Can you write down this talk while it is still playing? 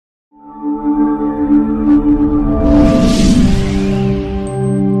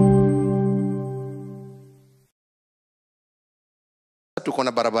Tuko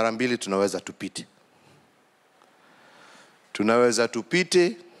na barabara mbili tunaweza tupite. Tunaweza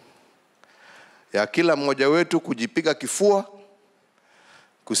tupite ya kila mmoja wetu kujipiga kifua,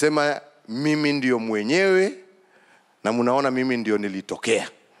 kusema mimi ndio mwenyewe na mnaona mimi ndio nilitokea.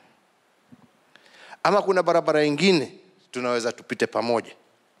 Ama kuna barabara nyingine tunaweza tupite pamoja.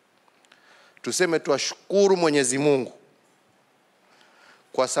 Tuseme tuashukuru Mwenyezi Mungu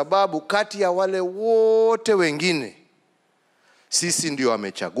kwa sababu kati ya wale wote wengine sisi ndio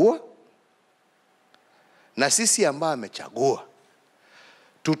amechagua, na sisi ambao amechagua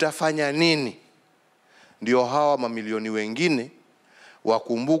tutafanya nini ndio hawa mamilioni wengine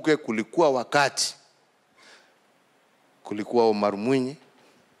wakumbuke kulikuwa wakati kulikuwa Omar Mwinyi,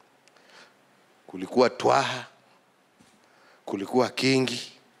 kulikuwa Twaha, kulikuwa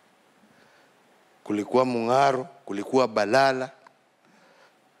Kingi, kulikuwa Mungaro, kulikuwa Balala,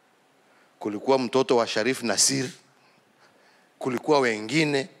 kulikuwa mtoto wa Sharif Nasir, kulikuwa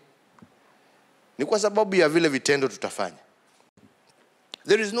wengine. Ni kwa sababu ya vile vitendo tutafanya.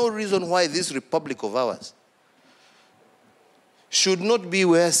 There is no reason why this republic of ours should not be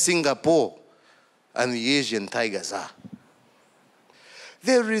where Singapore and the Asian tigers are.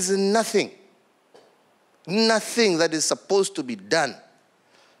 There is nothing that is supposed to be done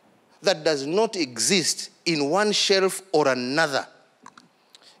that does not exist in one shelf or another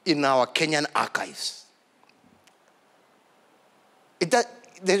in our Kenyan archives.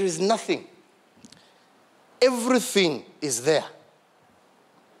 There is nothing. Everything is there.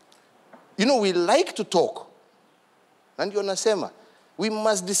 You know, we like to talk. And you nasema, we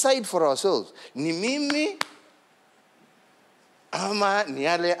must decide for ourselves. Ni mimi ama ni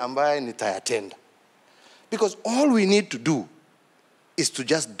yale ambaye nitayatenda. Because all we need to do is to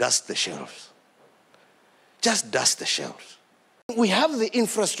just dust the shelves. Just dust the shelves. We have the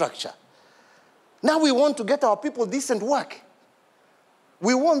infrastructure. Now we want to get our people decent work.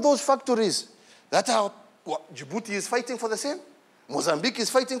 We want those factories that are, Djibouti is fighting for the same. Mozambique is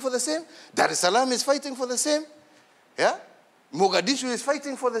fighting for the same. Dar es Salaam is fighting for the same. Yeah? Mogadishu is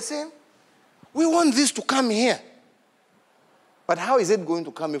fighting for the same. We want this to come here. But how is it going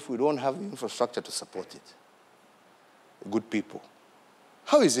to come if we don't have the infrastructure to support it? Good people.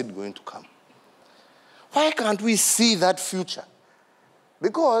 How is it going to come? Why can't we see that future?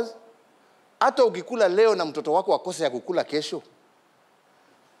 Because hata ukikula leo na mtoto wako akose ya kukula kesho,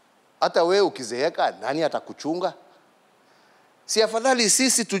 hata wewe ukizeeka nani atakuchunga? Si afadhali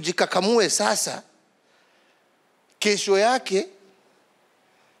sisi tujikakamue sasa, kesho yake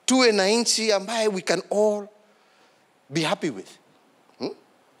tuwe na nchi ambaye we can all be happy with.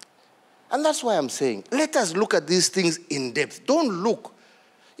 And that's why I'm saying, let us look at these things in depth. Don't look.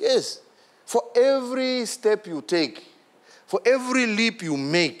 Yes, for every step you take, for every leap you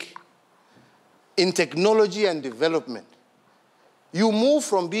make in technology and development, you move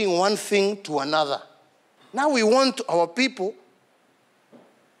from being one thing to another. Now we want our people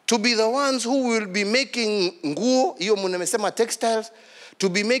to be the ones who will be making nguo, hiyo mnamesema textiles, to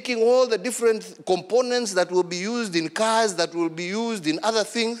be making all the different components that will be used in cars, that will be used in other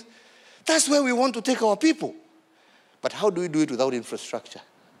things. That's where we want to take our people. But how do we do it without infrastructure?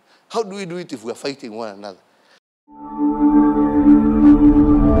 How do we do it if we are fighting one another?